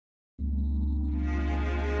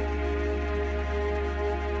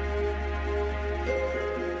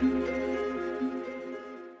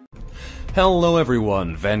Hello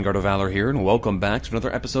everyone, VanguardOfValor here, and welcome back to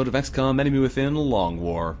another episode of XCOM Enemy Within Long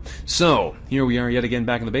War. So, here we are yet again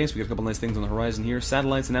back in the base. We got a couple nice things on the horizon here.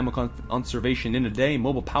 Satellites and ammo conservation in a day,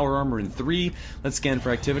 mobile power armor in 3. Let's scan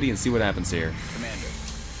for activity and see what happens here.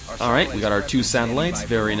 Alright, we got our 2 satellites,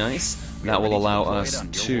 very nice. That will allow us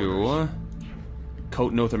to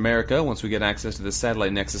coat North America once we get access to the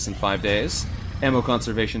satellite nexus in 5 days. Ammo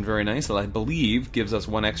conservation, very nice. That I believe gives us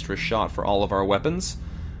 1 extra shot for all of our weapons.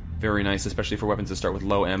 Very nice, especially for weapons that start with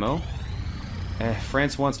low ammo.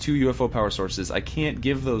 France wants 2 UFO power sources. I can't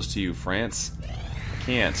give those to you, France. I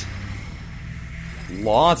can't.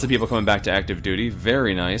 Lots of people coming back to active duty.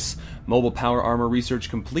 Very nice. Mobile power armor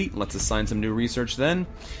research complete. Let's assign some new research then.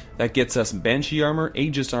 That gets us Banshee armor,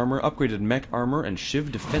 Aegis armor, upgraded mech armor, and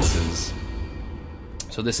Shiv defenses.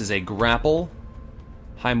 So this is a grapple,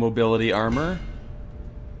 high mobility armor,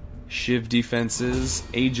 Shiv defenses,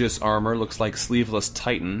 Aegis armor, looks like sleeveless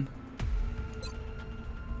Titan.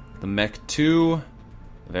 The Mech 2,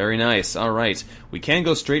 very nice. Alright, we can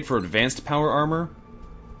go straight for advanced power armor.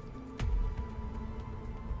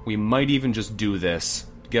 We might even just do this.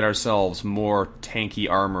 Get ourselves more tanky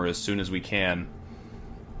armor as soon as we can.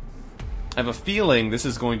 I have a feeling this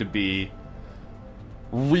is going to be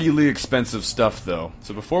really expensive stuff though.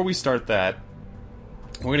 So before we start that,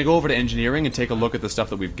 we're going to go over to engineering and take a look at the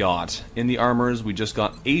stuff that we've got. In the armors, we just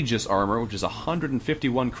got Aegis armor, which is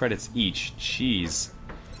 151 credits each. Jeez.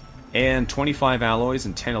 And 25 alloys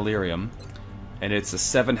and 10 Illyrium. And it's a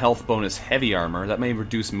 7 health bonus heavy armor. That may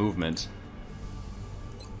reduce movement.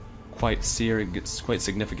 Quite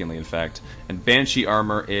significantly, in fact. And Banshee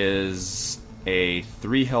armor is a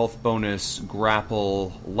 3 health bonus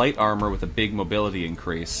grapple light armor with a big mobility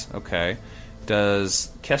increase. Okay.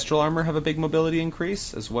 Does Kestrel armor have a big mobility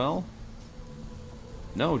increase as well?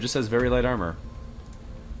 No, it just says very light armor.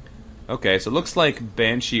 Okay, so it looks like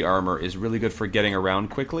Banshee armor is really good for getting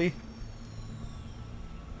around quickly,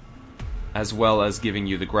 as well as giving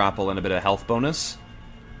you the grapple and a bit of health bonus.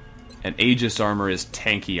 And Aegis armor is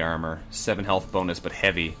tanky armor, 7 health bonus but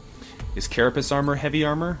heavy. Is Carapace armor heavy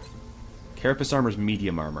armor? Carapace armor is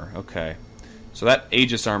medium armor, okay. So that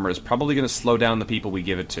Aegis armor is probably going to slow down the people we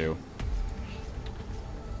give it to.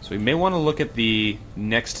 So we may want to look at the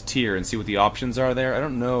next tier and see what the options are there. I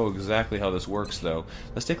don't know exactly how this works, though.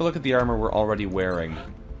 Let's take a look at the armor we're already wearing.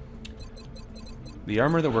 The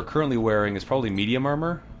armor that we're currently wearing is probably medium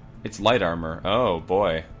armor. It's light armor. Oh,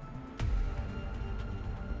 boy.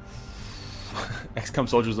 XCOM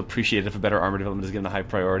soldiers will appreciate it if a better armor development is given a high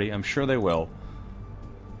priority. I'm sure they will.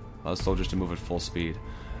 Allow soldiers to move at full speed.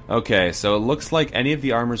 Okay, so it looks like any of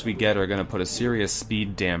the armors we get are going to put a serious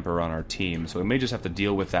speed damper on our team, so we may just have to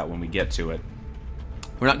deal with that when we get to it.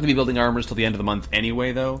 We're not going to be building armors till the end of the month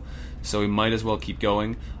anyway, though, so we might as well keep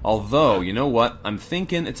going. Although, you know what? I'm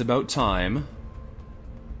thinking it's about time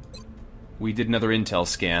we did another intel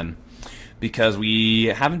scan, because we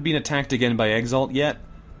haven't been attacked again by Exalt yet,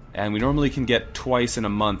 and we normally can get twice in a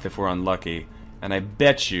month if we're unlucky, and I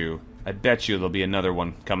bet you there'll be another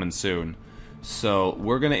one coming soon. So,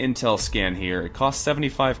 we're going to intel scan here. It costs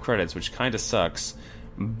 75 credits, which kind of sucks,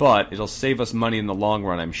 but it'll save us money in the long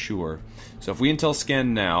run, I'm sure. So if we intel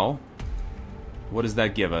scan now, what does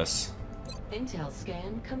that give us? Intel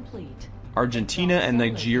scan complete. Argentina and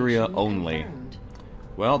Nigeria only.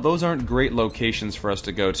 Well, those aren't great locations for us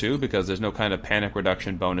to go to, because there's no kind of panic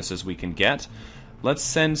reduction bonuses we can get. Let's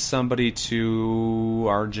send somebody to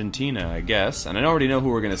Argentina, I guess. And I already know who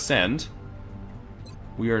we're going to send.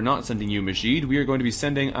 We are not sending you, Majid. We are going to be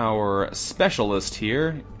sending our specialist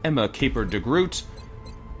here, Emma Caper de Groot.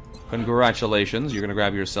 Congratulations. You're going to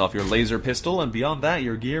grab yourself your laser pistol, and beyond that,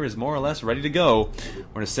 your gear is more or less ready to go.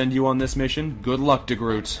 We're going to send you on this mission. Good luck, de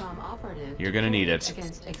Groot. You're going to need it.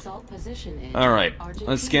 Alright,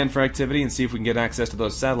 let's scan for activity and see if we can get access to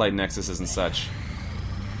those satellite nexuses and such.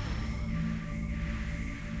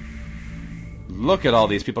 Look at all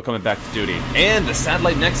these people coming back to duty. And the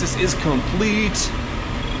satellite nexus is complete!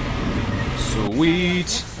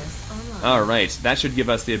 Sweet. Alright, that should give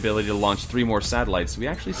us the ability to launch 3 more satellites. Do we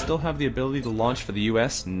actually still have the ability to launch for the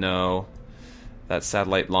US? No. That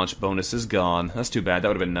satellite launch bonus is gone. That's too bad, that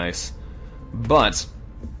would have been nice. But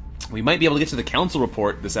we might be able to get to the council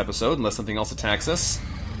report this episode, unless something else attacks us.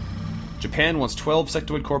 Japan wants 12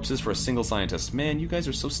 sectoid corpses for a single scientist. Man, you guys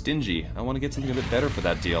are so stingy. I want to get something a bit better for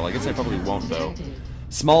that deal. I guess I probably won't, though.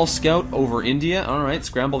 Small scout over India. Alright,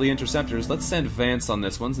 scramble the interceptors. Let's send Vance on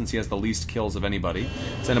this one, since he has the least kills of anybody.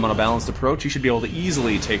 Send him on a balanced approach. He should be able to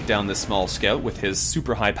easily take down this small scout with his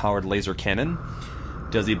super high-powered laser cannon.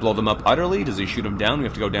 Does he blow them up utterly? Does he shoot them down? We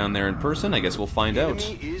have to go down there in person? I guess we'll find out.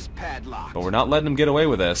 But we're not letting him get away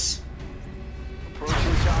with this.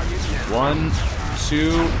 1,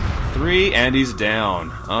 2, 3, and he's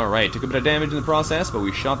down. Alright, took a bit of damage in the process, but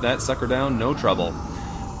we shot that sucker down, no trouble.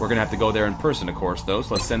 We're gonna have to go there in person, of course, though,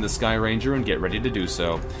 so let's send the Sky Ranger and get ready to do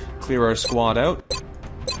so. Clear our squad out.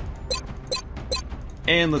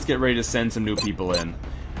 And let's get ready to send some new people in.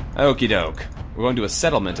 Okie doke. We're going to a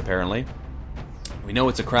settlement, apparently. We know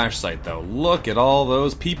it's a crash site, though. Look at all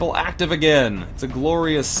those people active again! It's a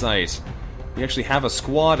glorious sight. We actually have a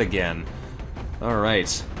squad again.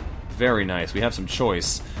 Alright. Very nice. We have some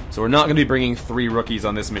choice. So we're not going to be bringing 3 rookies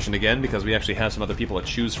on this mission again, because we actually have some other people to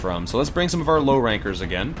choose from. So let's bring some of our low rankers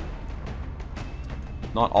again.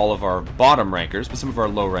 Not all of our bottom rankers, but some of our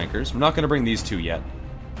low rankers. We're not going to bring these 2 yet.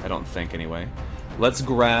 I don't think, anyway. Let's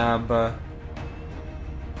grab...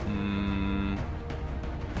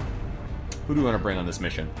 who do we want to bring on this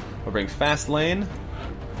mission? We'll bring Fastlane.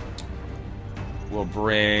 We'll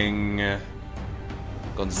bring...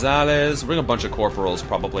 Gonzalez. We'll bring a bunch of corporals,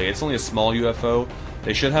 probably. It's only a small UFO.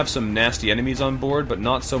 They should have some nasty enemies on board, but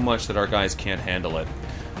not so much that our guys can't handle it.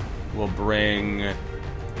 We'll bring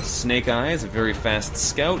Snake Eyes, a very fast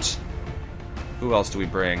scout. Who else do we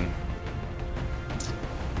bring?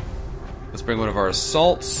 Let's bring one of our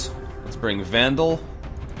assaults. Let's bring Vandal,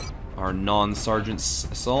 our non-sergeant's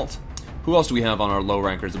assault. Who else do we have on our low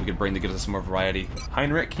rankers that we could bring to give us some more variety?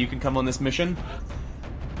 Heinrich, you can come on this mission.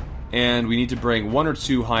 And we need to bring 1 or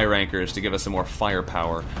 2 high rankers to give us some more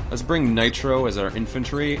firepower. Let's bring Nitro as our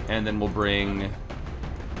infantry, and then we'll bring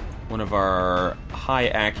one of our high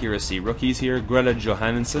accuracy rookies here, Greta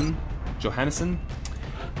Johannesson.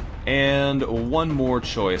 And one more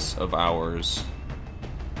choice of ours.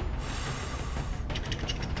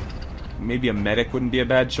 Maybe a medic wouldn't be a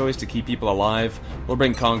bad choice to keep people alive. We'll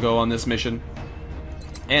bring Congo on this mission.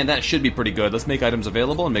 And that should be pretty good. Let's make items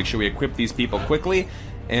available and make sure we equip these people quickly.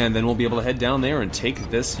 And then we'll be able to head down there and take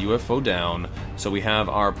this UFO down. So we have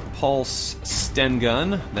our Pulse Sten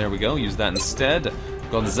gun. There we go. Use that instead.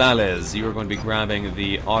 Gonzalez, you are going to be grabbing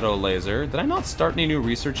the auto laser. Did I not start any new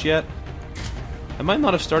research yet? I might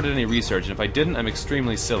not have started any research, and if I didn't, I'm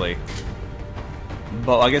extremely silly.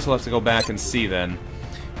 But I guess we'll have to go back and see then.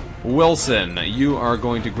 Wilson, you are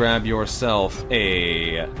going to grab yourself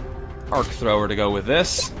a arc thrower to go with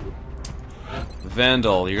this.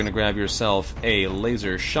 Vandal, you're going to grab yourself a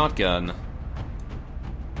laser shotgun.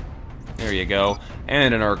 There you go.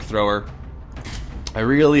 And an arc thrower. I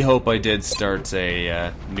really hope I did start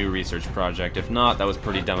a new research project. If not, that was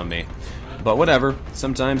pretty dumb of me. But whatever.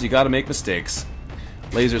 Sometimes you gotta make mistakes.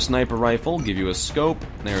 Laser sniper rifle, give you a scope.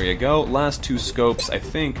 There you go. Last 2 scopes, I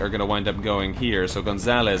think, are going to wind up going here. So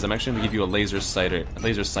Gonzalez, I'm actually going to give you a laser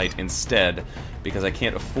sight instead, because I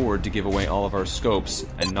can't afford to give away all of our scopes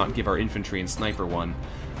and not give our infantry and sniper one.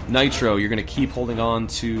 Nitro, you're going to keep holding on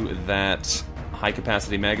to that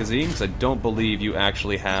high-capacity magazine, because I don't believe you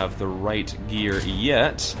actually have the right gear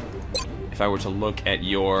yet. If I were to look at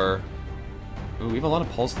your... Ooh, we have a lot of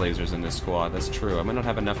pulse lasers in this squad, that's true. I might not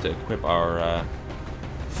have enough to equip our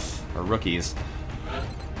rookies.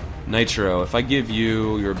 Nitro, if I give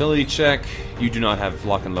you your ability check, you do not have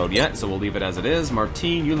lock and load yet, so we'll leave it as it is.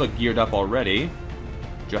 Martine, you look geared up already.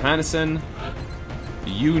 Johannesson,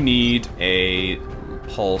 you need a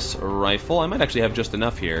pulse rifle. I might actually have just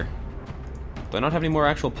enough here. Do I not have any more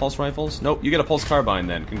actual pulse rifles? Nope, you get a pulse carbine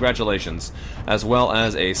then. Congratulations. As well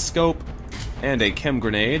as a scope, and a chem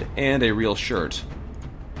grenade, and a real shirt.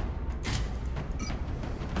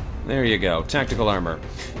 There you go. Tactical armor.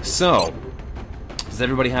 So, does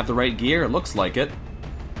everybody have the right gear? It looks like it.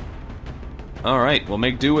 Alright, we'll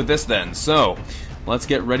make do with this then. So, let's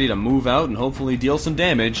get ready to move out and hopefully deal some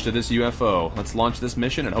damage to this UFO. Let's launch this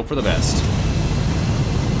mission and hope for the best.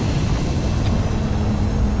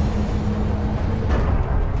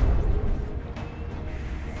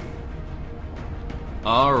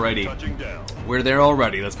 Alrighty. We're there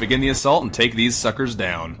already. Let's begin the assault and take these suckers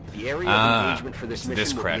down. The area of engagement for this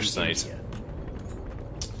mission will crash be site. India.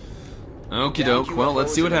 Okie doke, well,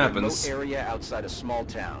 let's see what happens. A remote area outside a small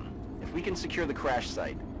town. If we can secure the crash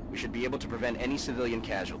site, we should be able to prevent any civilian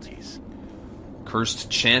casualties. Cursed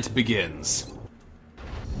chant begins.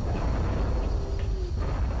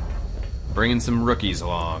 Bringing some rookies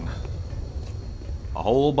along. A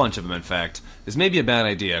whole bunch of them, in fact. This may be a bad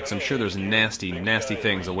idea, because I'm sure there's nasty, nasty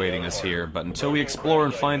things awaiting us here, but until we explore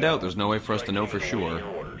and find out, there's no way for us to know for sure.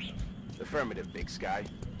 Affirmative, Big Sky.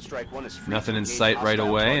 Strike one is free. Nothing in sight right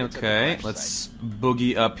away, okay. Let's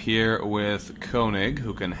boogie up here with Koenig,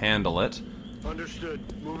 who can handle it. Understood.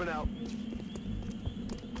 Moving out.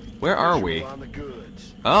 Where are we?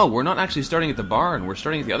 Oh, we're not actually starting at the barn, we're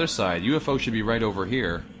starting at the other side. UFO should be right over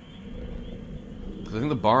here. I think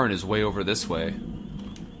the barn is way over this way.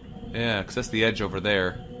 Yeah, because that's the edge over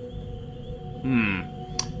there.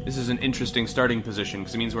 This is an interesting starting position,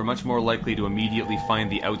 because it means we're much more likely to immediately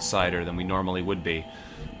find the outsider than we normally would be.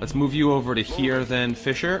 Let's move you over to here then,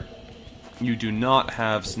 Fisher. You do not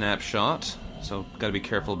have snapshot, so gotta be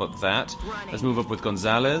careful about that. Let's move up with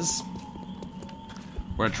Gonzalez.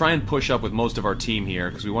 We're gonna try and push up with most of our team here,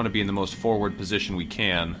 because we want to be in the most forward position we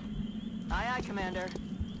can. Aye, aye, Commander.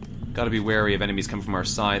 Gotta be wary of enemies coming from our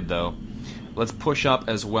side, though. Let's push up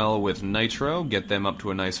as well with Nitro, get them up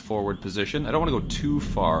to a nice forward position. I don't want to go too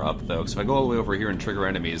far up, though, because if I go all the way over here and trigger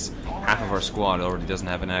enemies, half of our squad already doesn't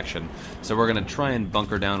have an action. So we're going to try and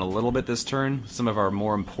bunker down a little bit this turn. Some of our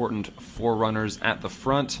more important forerunners at the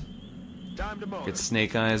front. Get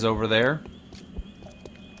Snake Eyes over there.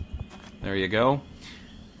 There you go.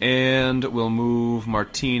 And we'll move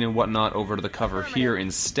Martine and whatnot over to the cover here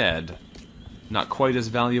instead. Not quite as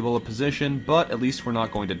valuable a position, but at least we're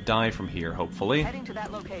not going to die from here, hopefully. Heading to that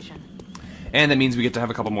location. And that means we get to have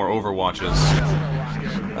a couple more overwatches.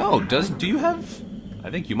 Oh, do you have... I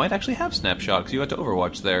think you might actually have Snapshot, because you got to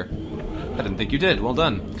overwatch there. I didn't think you did. Well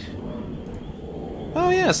done.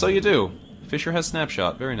 Oh yeah, so you do. Fisher has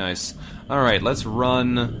Snapshot. Very nice. Alright, let's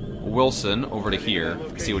run Wilson over to here,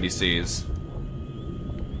 see what he sees.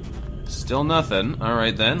 Still nothing.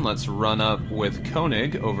 Alright then, let's run up with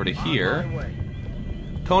Koenig over to here.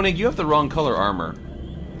 Koenig, you have the wrong color armor.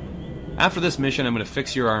 After this mission, I'm going to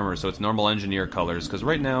fix your armor so it's normal engineer colors, because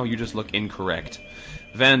right now you just look incorrect.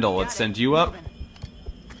 Vandal, let's send you up.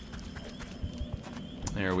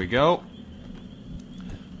 There we go.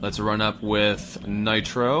 Let's run up with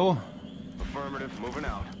Nitro. Affirmative, moving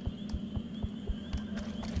out.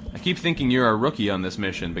 I keep thinking you're a rookie on this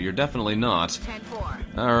mission, but you're definitely not.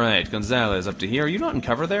 10-4. Alright, Gonzalez up to here. Are you not in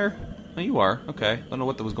cover there? Oh, you are. Okay. Don't know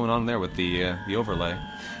what was going on there with the overlay.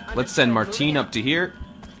 Let's send Martine up to here.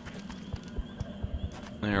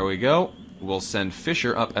 There we go. We'll send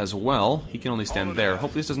Fisher up as well. He can only stand there.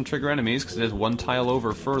 Hopefully this doesn't trigger enemies, because it is one tile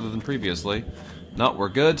over further than previously. No, we're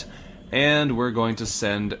good. And we're going to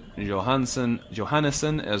send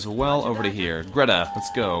Johannesson as well over to here. Greta,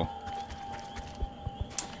 let's go.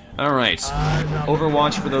 Alright.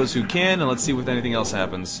 Overwatch for those who can, and let's see if anything else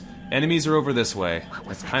happens. Enemies are over this way.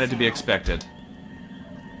 That's kind of to be expected.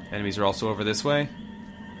 Enemies are also over this way.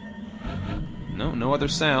 No, no other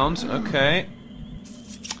sound. Okay.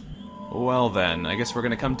 Well then, I guess we're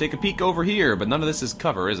gonna come take a peek over here, but none of this is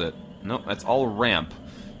cover, is it? Nope, that's all ramp.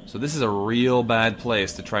 So this is a real bad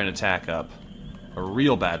place to try and attack up. A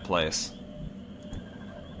real bad place.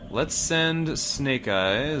 Let's send Snake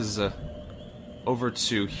Eyes over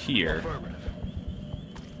to here.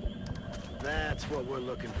 That's what we're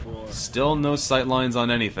looking for. Still no sightlines on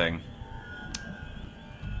anything.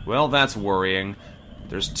 Well, that's worrying.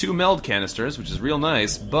 There's 2 meld canisters, which is real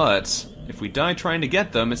nice, but if we die trying to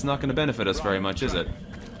get them, it's not going to benefit us very much, is it?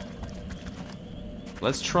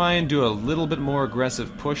 Let's try and do a little bit more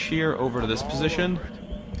aggressive push here over to this position.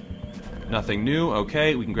 Nothing new.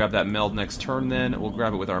 Okay, we can grab that meld next turn then. We'll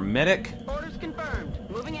grab it with our medic. Orders confirmed.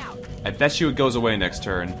 Moving out. I bet you it goes away next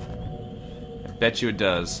turn. I bet you it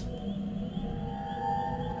does.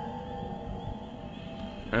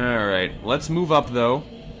 Alright, let's move up though.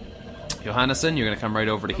 Johannesson, you're going to come right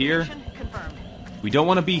over to here. Location confirmed. We don't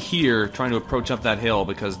want to be here trying to approach up that hill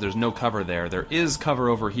because there's no cover there. There is cover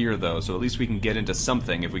over here though, so at least we can get into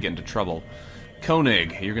something if we get into trouble.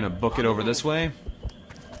 Koenig, you're going to book it over this way.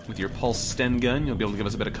 With your pulse Sten gun, you'll be able to give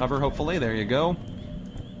us a bit of cover, hopefully. There you go.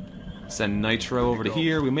 Send Nitro over to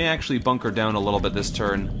here. We may actually bunker down a little bit this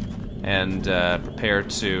turn and prepare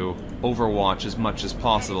to overwatch as much as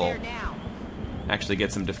possible. Heading there now. Actually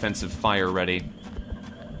get some defensive fire ready.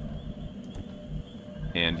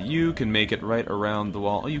 And you can make it right around the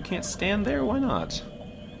wall. Oh, you can't stand there? Why not?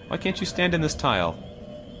 Why can't you stand in this tile?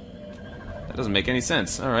 That doesn't make any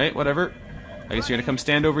sense. Alright, whatever. I guess you're gonna come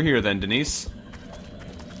stand over here then, Denise.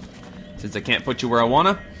 Since I can't put you where I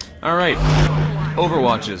wanna. Alright.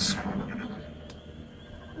 Overwatches.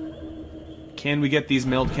 Can we get these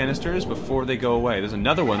meld canisters before they go away? There's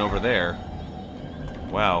another one over there.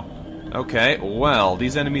 Wow. Okay, well,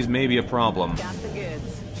 these enemies may be a problem. Got the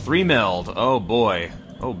goods. 3 meld. Oh boy.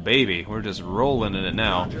 Oh baby. We're just rolling in it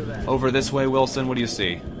now. Over this way, Wilson, what do you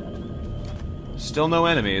see? Still no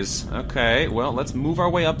enemies. Okay, well, let's move our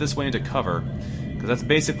way up this way into cover. Because that's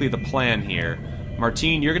basically the plan here.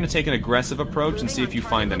 Martine, you're going to take an aggressive approach and see if you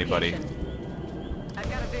find anybody. I've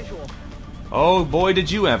got a visual. Oh boy,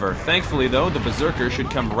 did you ever. Thankfully, though, the Berserker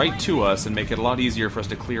should come right to us and make it a lot easier for us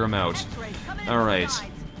to clear him out. Alright.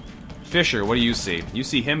 Fisher, what do you see? You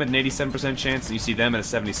see him at an 87% chance, and you see them at a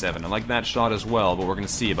 77%. I like that shot as well, but we're going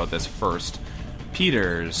to see about this first.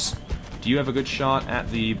 Peters, do you have a good shot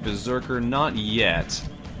at the Berserker? Not yet.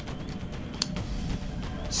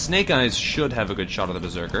 Snake Eyes should have a good shot of the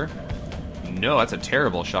Berserker. No, that's a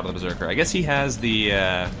terrible shot of the Berserker. I guess he has the,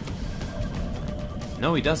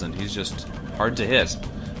 No, he doesn't. He's just hard to hit.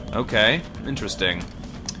 Okay, interesting.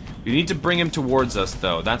 We need to bring him towards us,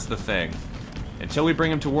 though. That's the thing. Until we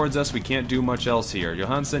bring him towards us, we can't do much else here.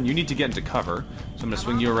 Johansson, you need to get into cover. So I'm going to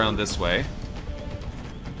swing you around this way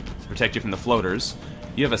to protect you from the floaters.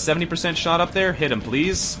 You have a 70% shot up there. Hit him,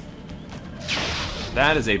 please.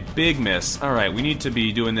 That is a big miss. Alright, we need to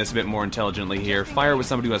be doing this a bit more intelligently here. Fire with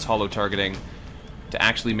somebody who has hollow targeting to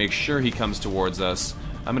actually make sure he comes towards us.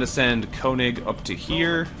 I'm going to send Koenig up to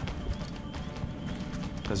here,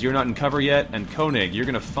 because you're not in cover yet. And Koenig, you're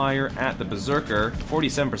going to fire at the Berserker.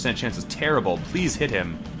 47% chance is terrible. Please hit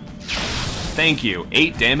him. Thank you.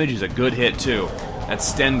 8 damage is a good hit, too. That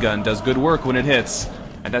Sten gun does good work when it hits.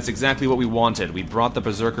 And that's exactly what we wanted. We brought the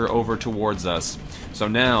Berserker over towards us. So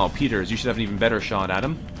now, Peters, you should have an even better shot at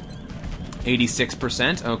him.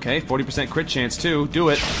 86%, okay, 40% crit chance too. Do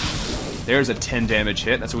it. There's a 10 damage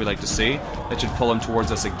hit. That's what we like to see. That should pull him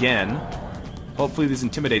towards us again. Hopefully these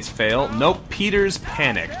intimidates fail. Nope, Peters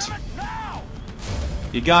panicked.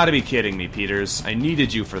 You gotta be kidding me, Peters. I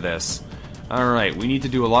needed you for this. Alright, we need to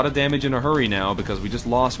do a lot of damage in a hurry now because we just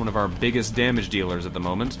lost one of our biggest damage dealers at the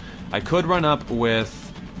moment. I could run up with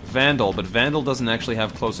Vandal, but Vandal doesn't actually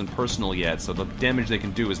have close and personal yet, so the damage they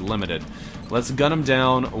can do is limited. Let's gun him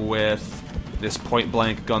down with this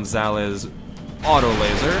point-blank Gonzalez auto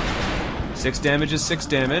laser. 6 damage is 6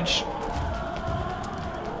 damage.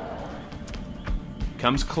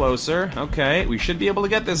 Comes closer. Okay, we should be able to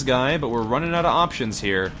get this guy, but we're running out of options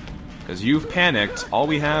here. Because you've panicked. All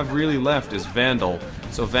we have really left is Vandal.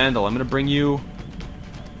 So Vandal, I'm going to bring you...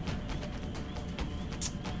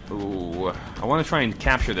 Ooh, I want to try and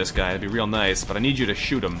capture this guy. That'd be real nice, but I need you to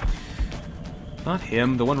shoot him. Not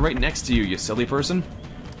him, the one right next to you, you silly person.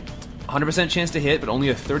 100% chance to hit, but only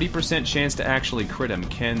a 30% chance to actually crit him.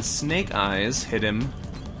 Can Snake Eyes hit him?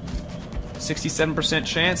 67%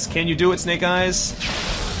 chance. Can you do it, Snake Eyes?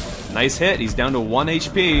 Nice hit. He's down to 1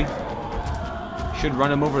 HP. Should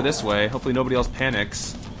run him over this way. Hopefully nobody else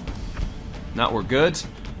panics. Not, we're good.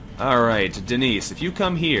 Alright, Denise, if you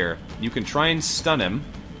come here, you can try and stun him.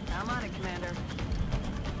 I'm on it, Commander.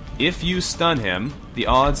 If you stun him, the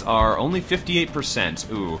odds are only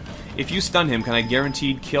 58%. Ooh. If you stun him, can I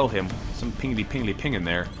guaranteed kill him? Some pingly ping in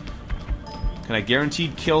there. Can I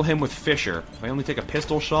guaranteed kill him with Fisher? If I only take a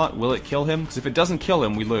pistol shot, will it kill him? Because if it doesn't kill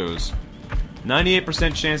him, we lose.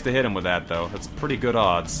 98% chance to hit him with that, though. That's pretty good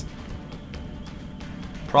odds.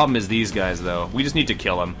 Problem is these guys, though. We just need to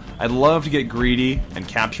kill him. I'd love to get greedy and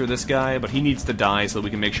capture this guy, but he needs to die so that we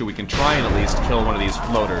can make sure we can try and at least kill one of these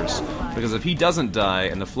floaters. Because if he doesn't die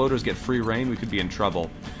and the floaters get free reign, we could be in trouble.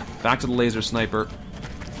 Back to the laser sniper.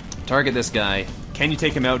 Target this guy. Can you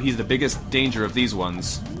take him out? He's the biggest danger of these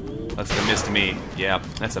ones. That's the miss to me. Yeah,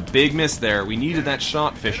 that's a big miss there. We needed that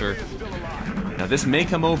shot, Fisher. Now this may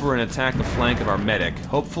come over and attack the flank of our medic.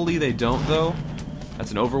 Hopefully they don't, though.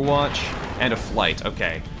 That's an overwatch and a flight.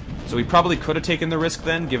 Okay. So we probably could have taken the risk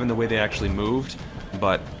then, given the way they actually moved,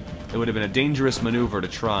 but it would have been a dangerous maneuver to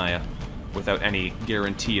try without any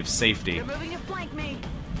guarantee of safety. You're moving to flank me.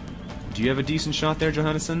 Do you have a decent shot there,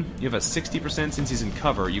 Johannesson? You have a 60% since he's in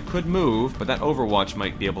cover. You could move, but that overwatch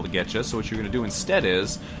might be able to get you, so what you're going to do instead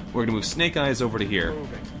is, we're going to move Snake Eyes over to here.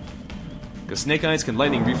 Because Snake Eyes can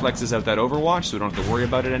lightning reflexes out that overwatch, so we don't have to worry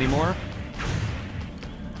about it anymore.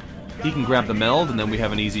 He can grab the meld, and then we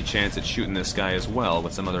have an easy chance at shooting this guy as well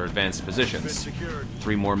with some other advanced positions.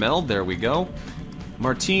 3 more meld, there we go.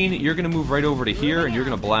 Martine, you're going to move right over to here, and you're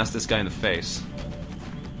going to blast this guy in the face.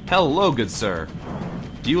 Hello, good sir.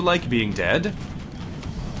 Do you like being dead?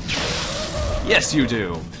 Yes, you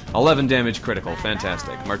do! 11 damage critical,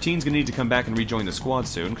 fantastic. Martine's going to need to come back and rejoin the squad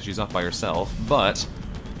soon, because she's off by herself, but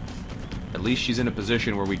at least she's in a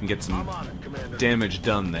position where we can get some damage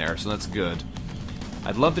done there, so that's good.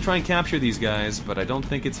 I'd love to try and capture these guys, but I don't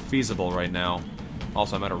think it's feasible right now.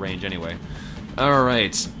 Also, I'm out of range anyway.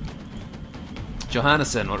 Alright.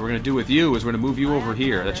 Johannesson, what we're going to do with you is we're going to move you over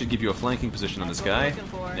here. That should give you a flanking position on this guy.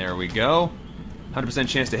 There we go. 100%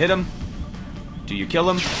 chance to hit him. Do you kill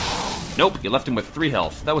him? Nope, you left him with 3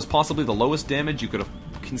 health. That was possibly the lowest damage you could have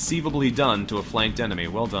conceivably done to a flanked enemy.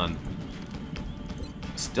 Well done.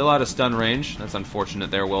 Still out of stun range. That's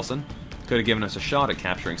unfortunate there, Wilson. Could have given us a shot at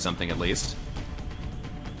capturing something at least.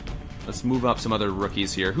 Let's move up some other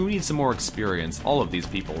rookies here. Who needs some more experience? All of these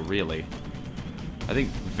people, really. I think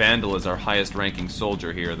Vandal is our highest ranking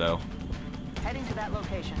soldier here, though. Heading to that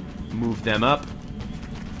location. Move them up.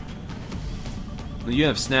 You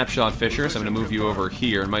have Snapshot Fisher, so I'm going to move you over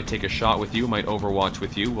here. Might take a shot with you, might overwatch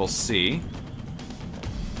with you. We'll see.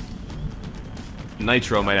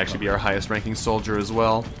 Nitro might actually be our highest ranking soldier as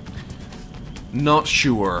well. Not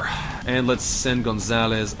sure. And let's send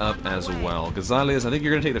Gonzalez up as well. Gonzalez, I think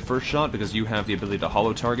you're going to take the first shot because you have the ability to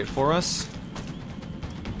holo target for us.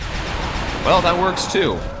 Well, that works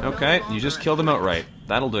too. Okay, you just killed him outright.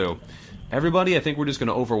 That'll do. Everybody, I think we're just going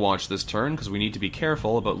to overwatch this turn because we need to be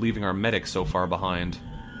careful about leaving our medic so far behind.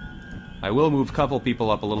 I will move a couple people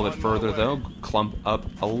up a little bit further though, clump up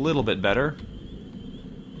a little bit better.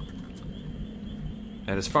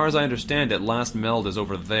 And as far as I understand it, last meld is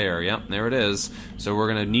over there. Yep, there it is. So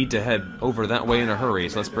we're going to need to head over that way in a hurry.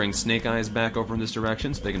 So let's bring Snake Eyes back over in this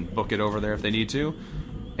direction so they can book it over there if they need to.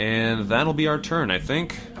 And that'll be our turn, I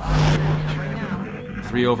think.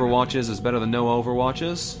 3 overwatches is better than no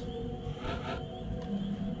overwatches.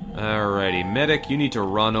 Alrighty, medic, you need to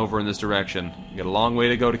run over in this direction. You got a long way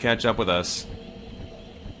to go to catch up with us.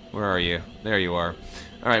 Where are you? There you are.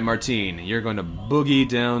 Alright, Martine, you're going to boogie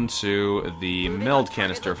down to the meld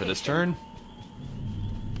canister for this turn.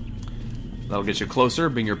 That'll get you closer,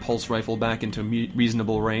 bring your pulse rifle back into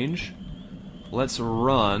reasonable range. Let's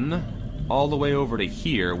run all the way over to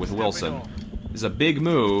here with Wilson. It's a big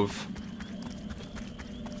move,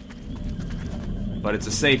 but it's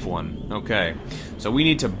a safe one. Okay, so we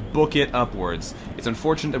need to book it upwards. It's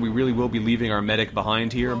unfortunate that we really will be leaving our medic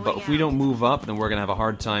behind here, but if we don't move up, then we're going to have a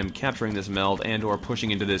hard time capturing this meld and or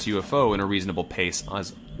pushing into this UFO in a reasonable pace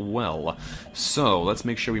as well. So, let's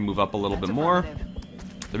make sure we move up a little bit more.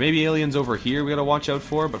 There may be aliens over here we gotta watch out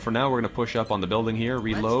for, but for now we're gonna push up on the building here,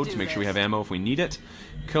 reload to make sure we have ammo if we need it.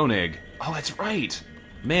 Koenig. Oh, that's right!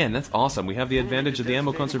 Man, that's awesome. We have the advantage of the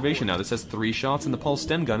ammo conservation now. This has 3 shots in the pulse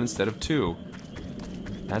stem gun instead of 2.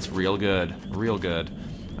 That's real good. Real good.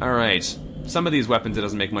 Alright. Some of these weapons it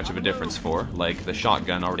doesn't make much of a difference for. Like, the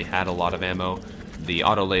shotgun already had a lot of ammo. The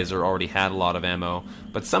auto laser already had a lot of ammo.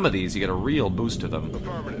 But some of these, you get a real boost to them.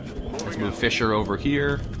 Let's move Fisher over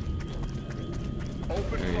here.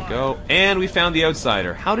 There you go. And we found the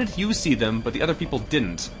outsider. How did you see them, but the other people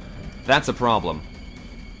didn't? That's a problem.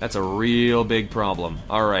 That's a real big problem.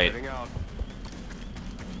 Alright.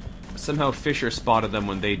 Somehow Fisher spotted them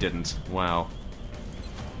when they didn't. Wow.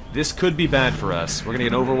 This could be bad for us. We're gonna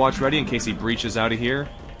get Overwatch ready in case he breaches out of here.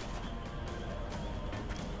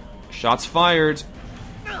 Shots fired.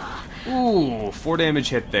 Ooh, 4 damage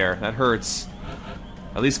hit there. That hurts.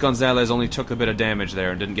 At least Gonzalez only took a bit of damage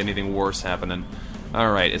there and didn't get anything worse happening.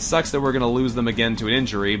 Alright, it sucks that we're gonna lose them again to an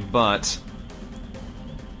injury, but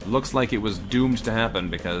it looks like it was doomed to happen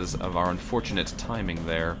because of our unfortunate timing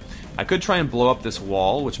there. I could try and blow up this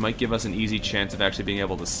wall, which might give us an easy chance of actually being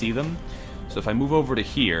able to see them. So if I move over to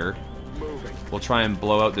here, we'll try and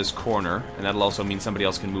blow out this corner, and that'll also mean somebody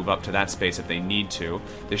else can move up to that space if they need to.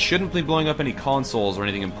 They shouldn't be blowing up any consoles or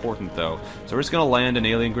anything important, though. So we're just gonna land an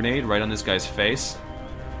alien grenade right on this guy's face.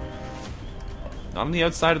 Not on the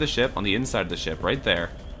outside of the ship, on the inside of the ship, right there.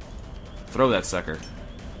 Throw that sucker.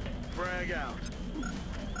 Frag out.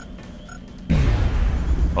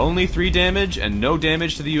 Only 3 damage and no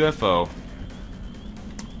damage to the UFO.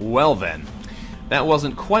 Well then, that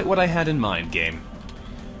wasn't quite what I had in mind, game.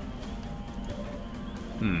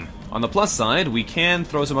 On the plus side, we can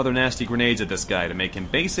throw some other nasty grenades at this guy to make him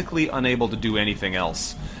basically unable to do anything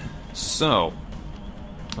else. So,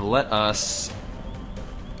 let us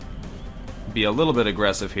be a little bit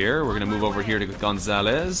aggressive here. We're going to move over here to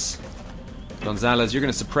Gonzalez. Gonzalez, you're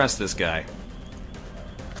going to suppress this guy.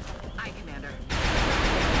 Aye, Commander.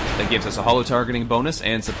 That gives us a holo targeting bonus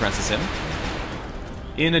and suppresses him.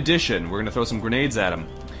 In addition, we're going to throw some grenades at him.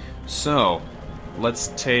 So, let's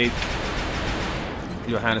take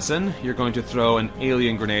Johannesson. You're going to throw an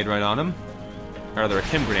alien grenade right on him. Or rather, a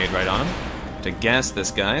chem grenade right on him. To gas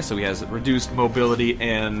this guy, so he has reduced mobility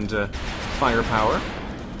and firepower.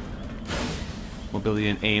 Mobility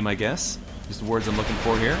and aim, I guess. Is the words I'm looking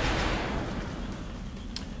for here.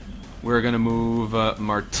 We're going to move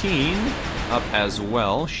Martine up as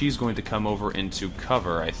well. She's going to come over into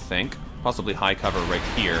cover, I think. Possibly high cover right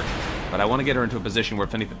here. But I want to get her into a position where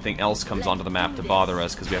if anything else comes onto the map to bother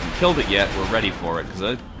us, because we haven't killed it yet, we're ready for it.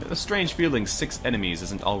 Because a strange feeling 6 enemies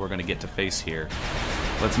isn't all we're going to get to face here.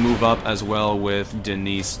 Let's move up as well with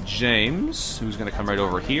Denise James, who's going to come right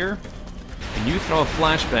over here. Can you throw a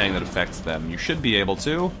flashbang that affects them? You should be able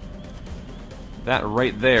to. That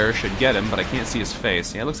right there should get him, but I can't see his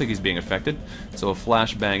face. Yeah, it looks like he's being affected. So we'll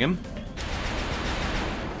flashbang him.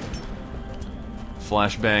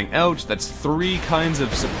 Flashbang out. That's 3 kinds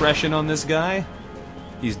of suppression on this guy.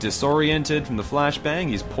 He's disoriented from the flashbang,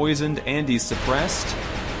 he's poisoned, and he's suppressed.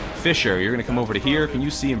 Fisher, you're going to come over to here. Can you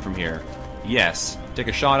see him from here? Yes. Take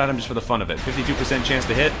a shot at him just for the fun of it. 52% chance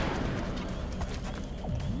to hit.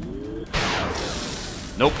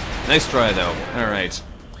 Nope. Nice try, though. Alright.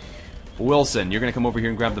 Wilson, you're gonna come over here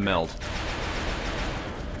and grab the meld.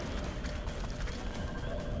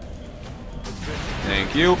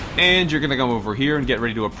 Thank you. And you're gonna come over here and get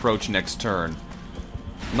ready to approach next turn.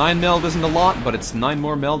 9 meld isn't a lot, but it's 9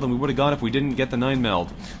 more meld than we would have got if we didn't get the 9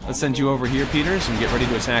 meld. Let's send you over here, Peters, and get ready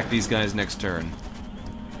to attack these guys next turn.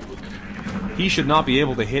 He should not be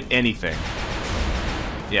able to hit anything.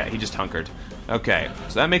 Yeah, he just hunkered. Okay,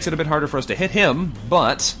 so that makes it a bit harder for us to hit him,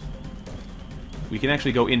 but we can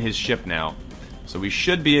actually go in his ship now. So we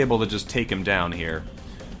should be able to just take him down here.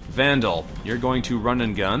 Vandal, you're going to run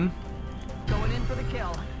and gun. Going in for the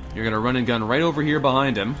kill. You're going to run and gun right over here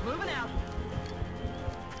behind him. Moving out.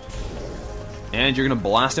 And you're going to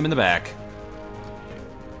blast him in the back.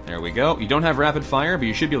 There we go. You don't have rapid fire, but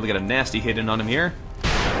you should be able to get a nasty hit in on him here.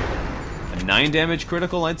 A 9 damage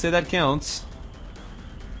critical, I'd say that counts.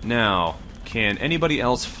 Now, can anybody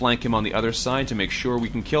else flank him on the other side to make sure we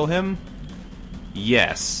can kill him?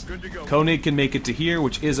 Yes. Koenig can make it to here,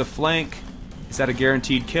 which is a flank. Is that a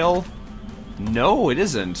guaranteed kill? No, it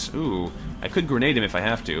isn't. Ooh, I could grenade him if I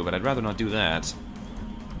have to, but I'd rather not do that.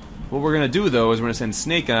 What we're going to do, though, is we're going to send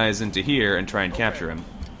Snake Eyes into here and try and capture him.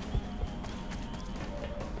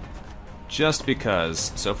 Just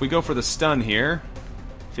because. So if we go for the stun here,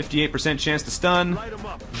 58% chance to stun.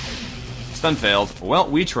 Stun failed. Well,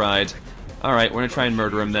 we tried. Alright, we're going to try and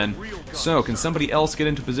murder him then. So, can somebody else get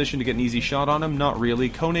into position to get an easy shot on him? Not really.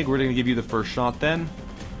 Koenig, we're going to give you the first shot then.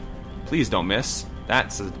 Please don't miss.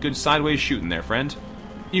 That's a good sideways shooting there, friend.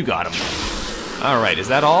 You got him. Alright, is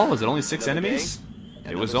that all? Was it only 6 enemies?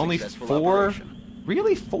 It was only 4?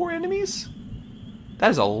 Really? 4 enemies? That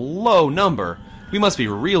is a low number. We must be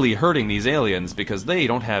really hurting these aliens, because they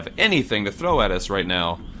don't have anything to throw at us right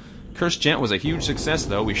now. Cursed Gent was a huge success,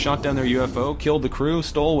 though. We shot down their UFO, killed the crew,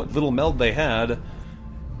 stole what little meld they had,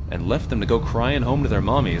 and left them to go crying home to their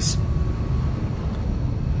mommies.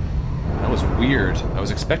 That was weird. I was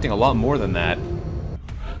expecting a lot more than that.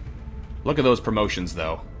 Look at those promotions,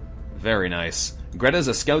 though. Very nice. Greta's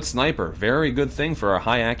a scout sniper. Very good thing for a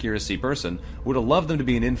high-accuracy person. Would have loved them to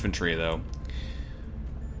be an infantry, though.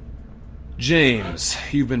 James,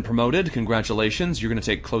 you've been promoted. Congratulations. You're going to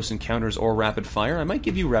take close encounters or rapid fire. I might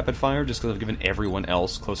give you rapid fire just because I've given everyone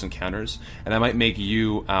else close encounters. And I might make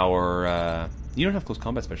you our... You don't have close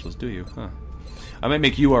combat specialist, do you? Huh. I might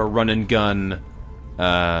make you our run and gun...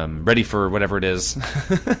 ready for whatever it is.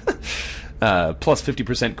 Plus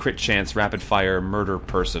 50% crit chance rapid fire murder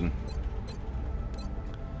person.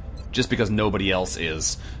 Just because nobody else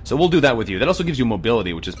is. So we'll do that with you. That also gives you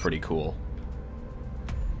mobility, which is pretty cool.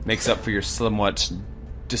 Makes up for your somewhat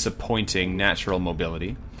disappointing natural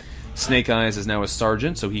mobility. Snake Eyes is now a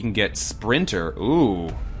sergeant, so he can get Sprinter. Ooh.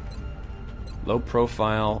 Low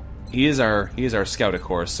profile. He is our scout, of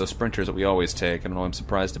course, so Sprinter is what we always take. I don't know, I'm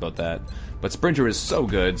surprised about that. But Sprinter is so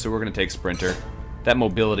good, so we're going to take Sprinter. That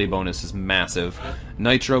mobility bonus is massive.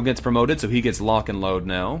 Nitro gets promoted, so he gets lock and load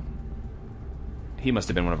now. He must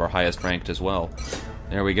have been one of our highest ranked as well.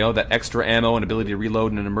 There we go. That extra ammo and ability to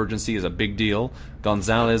reload in an emergency is a big deal.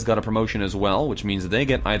 Gonzalez got a promotion as well, which means they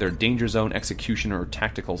get either Danger Zone, Executioner, or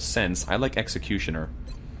Tactical Sense. I like Executioner.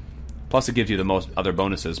 Plus it gives you the most other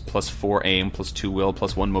bonuses. Plus 4 aim, plus 2 will,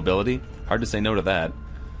 plus 1 mobility. Hard to say no to that.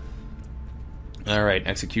 Alright,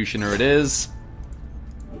 Executioner it is.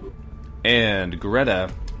 And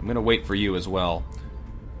Greta, I'm going to wait for you as well.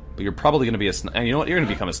 But you're probably going to be a sniper. You know what? You're going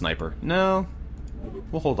to become a sniper. No.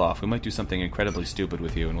 We'll hold off. We might do something incredibly stupid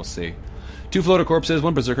with you, and we'll see. 2 floater corpses,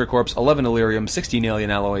 1 berserker corpse, 11 Illyrium, 16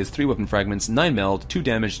 alien alloys, 3 weapon fragments, 9 meld, 2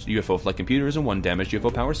 damaged UFO flight computers, and 1 damaged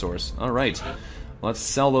UFO power source. Alright. Let's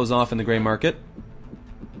sell those off in the gray market.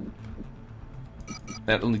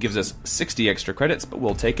 That only gives us 60 extra credits, but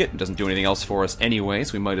we'll take it. It doesn't do anything else for us anyway,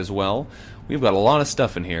 so we might as well. We've got a lot of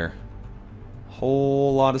stuff in here.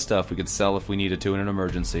 Whole lot of stuff we could sell if we needed to in an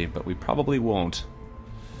emergency, but we probably won't.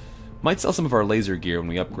 Might sell some of our laser gear when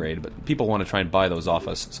we upgrade, but people want to try and buy those off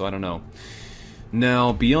us, so I don't know.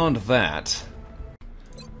 Now, beyond that,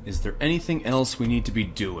 is there anything else we need to be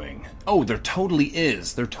doing? Oh, there totally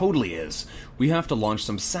is. There totally is. We have to launch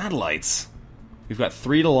some satellites. We've got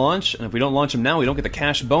 3 to launch, and if we don't launch them now, we don't get the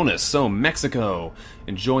cash bonus. So, Mexico,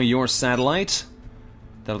 enjoy your satellite.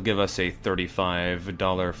 That'll give us a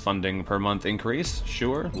 $35 funding per month increase.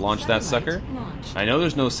 Sure, launch that sucker. I know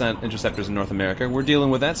there's no interceptors in North America. We're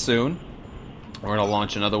dealing with that soon. We're going to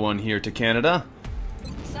launch another one here to Canada.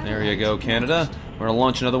 There you go, Canada. We're going to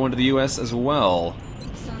launch another one to the US as well.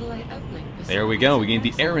 There we go. We gained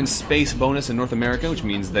the air and space bonus in North America, which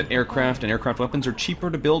means that aircraft and aircraft weapons are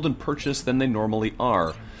cheaper to build and purchase than they normally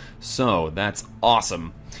are. So, that's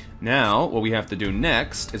awesome. Now, what we have to do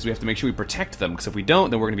next is we have to make sure we protect them, because if we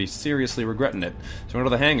don't, then we're going to be seriously regretting it. So we're going to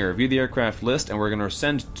go to the hangar, view the aircraft list, and we're going to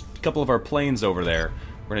send a couple of our planes over there.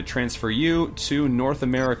 We're going to transfer you to North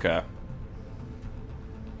America.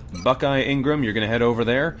 Buckeye Ingram, you're going to head over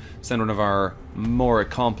there. Send one of our more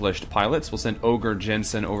accomplished pilots. We'll send Ogre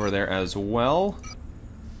Jensen over there as well.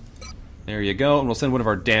 There you go. And we'll send one of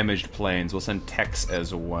our damaged planes. We'll send Tex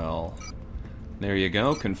as well. There you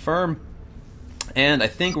go. Confirm. And I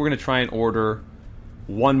think we're going to try and order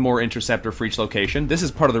one more interceptor for each location. This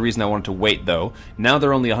is part of the reason I wanted to wait, though. Now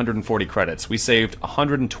they're only 140 credits. We saved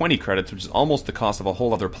 120 credits, which is almost the cost of a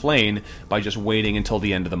whole other plane, by just waiting until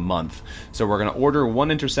the end of the month. So we're going to order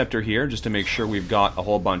one interceptor here, just to make sure we've got a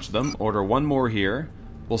whole bunch of them. Order one more here.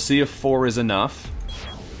 We'll see if 4 is enough.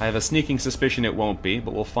 I have a sneaking suspicion it won't be,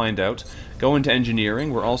 but we'll find out. Go into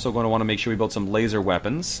engineering. We're also going to want to make sure we build some laser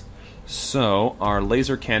weapons. So, our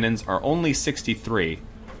laser cannons are only 63.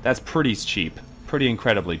 That's pretty cheap. Pretty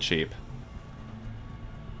incredibly cheap.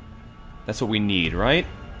 That's what we need, right?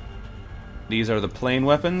 These are the plane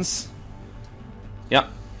weapons. Yep.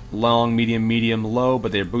 Long, medium, medium, low,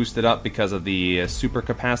 but they're boosted up because of the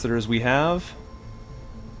supercapacitors we have.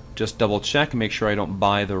 Just double check, make sure I don't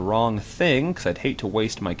buy the wrong thing, because I'd hate to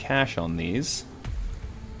waste my cash on these.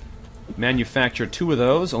 Manufacture 2 of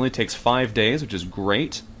those. Only takes 5 days, which is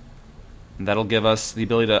great. And that'll give us the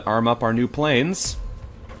ability to arm up our new planes.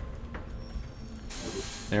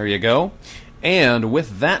 There you go. And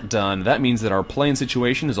with that done, that means that our plane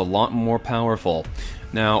situation is a lot more powerful.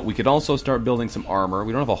 Now, we could also start building some armor.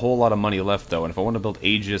 We don't have a whole lot of money left, though, and if I want to build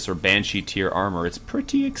Aegis or Banshee tier armor, it's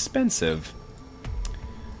pretty expensive.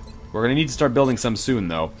 We're going to need to start building some soon,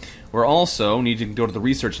 though. We're also needing to go to the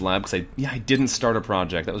research lab, because I didn't start a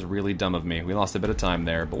project. That was really dumb of me. We lost a bit of time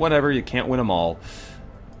there, but whatever, you can't win them all.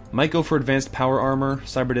 Might go for advanced power armor.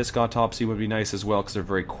 Cyberdisk autopsy would be nice as well, because they're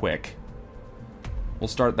very quick. We'll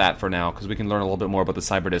start that for now, because we can learn a little bit more about the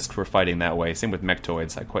cyberdisks we're fighting that way. Same with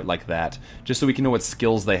mechtoids, I quite like that. Just so we can know what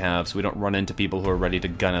skills they have, so we don't run into people who are ready to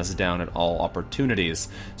gun us down at all opportunities.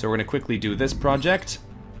 So we're going to quickly do this project.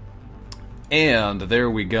 And there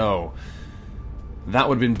we go. That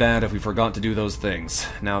would have been bad if we forgot to do those things.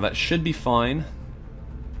 Now, that should be fine.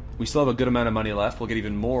 We still have a good amount of money left. We'll get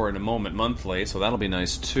even more in a moment monthly, so that'll be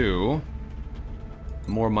nice too.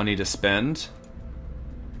 More money to spend.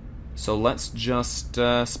 So let's just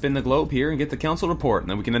spin the globe here and get the council report, and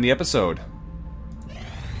then we can end the episode.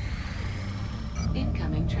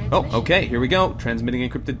 Incoming transmission. Oh, okay, here we go. Transmitting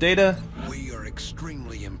encrypted data. We are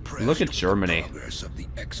extremely impressed. Look at Germany. With the progress of the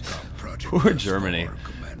XCOM project. Poor Germany.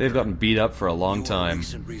 They've gotten beat up for a long Your time.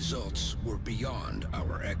 recent results were beyond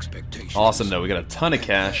our expectations. Awesome, though. We got a ton of And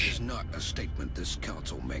cash. That is not a statement this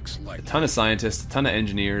council makes lightly. A ton of scientists, a ton of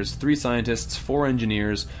engineers, 3 scientists, 4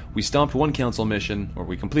 engineers. We stopped one council mission, or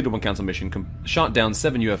we completed one council mission, shot down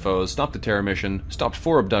 7 UFOs, stopped a terror mission, stopped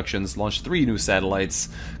 4 abductions, launched 3 new satellites,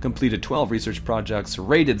 completed 12 research projects,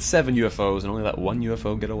 raided 7 UFOs, and only let 1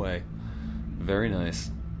 UFO get away. Very nice.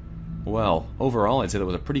 Well, overall, I'd say that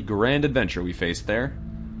was a pretty grand adventure we faced there.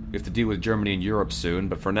 We have to deal with Germany and Europe soon,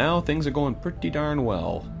 but for now, things are going pretty darn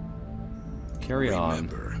well. Carry on.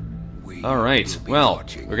 Alright, well,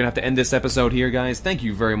 we're gonna have to end this episode here, guys. Thank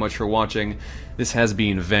you very much for watching. This has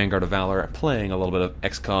been Vanguard of Valor, playing a little bit of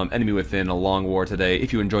XCOM Enemy Within, a long war today.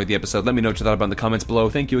 If you enjoyed the episode, let me know what you thought about it in the comments below.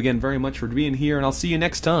 Thank you again very much for being here, and I'll see you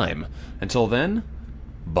next time. Until then,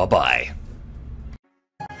 bye-bye.